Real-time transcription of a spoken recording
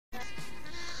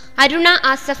Aruna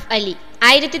Asaf Ali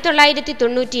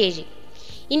 1997.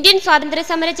 Indian സ്വാതന്ത്ര്യ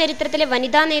സമര ചരിത്രത്തിലെ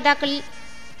വനിതാ നേതാക്കളിൽ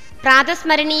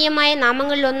പ്രാതസ്മരണീയമായ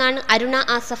നാമങ്ങളിലൊന്നാണ് അരുണ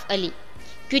ആസഫ് അലി.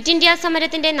 ക്വിറ്റ് ഇന്ത്യ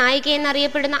സമരത്തിന്റെ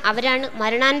നായികയെന്നറിയപ്പെടുന്ന അവരാണ്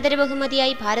മരണാനന്തര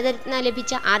ബഹുമതിയായി ഭാരതരത്ന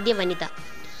ലഭിച്ച ആദ്യ വനിത.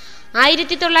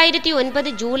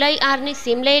 1909 ജൂലൈ 6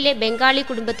 സിംലയിലെ ബംഗാളി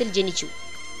കുടുംബത്തിൽ ജനിച്ചു.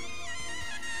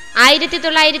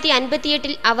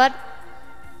 1958 അവർ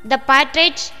ദ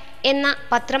പാട്രിയറ്റ് എന്ന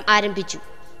പത്രം ആരംഭിച്ചു.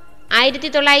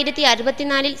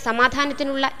 1964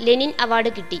 സമാധാനത്തിനുള്ള ലെനിൻ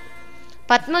അവാർഡ് കിട്ടി.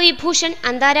 പത്മവിഭൂഷൺ,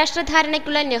 അന്താരാഷ്ട്ര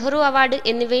ധാരണയ്ക്കുള്ള നെഹ്റു അവാർഡ്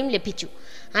എന്നിവയും ലഭിച്ചു.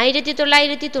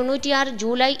 1996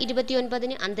 ജൂലൈ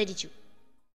 29 അന്തരിച്ചു.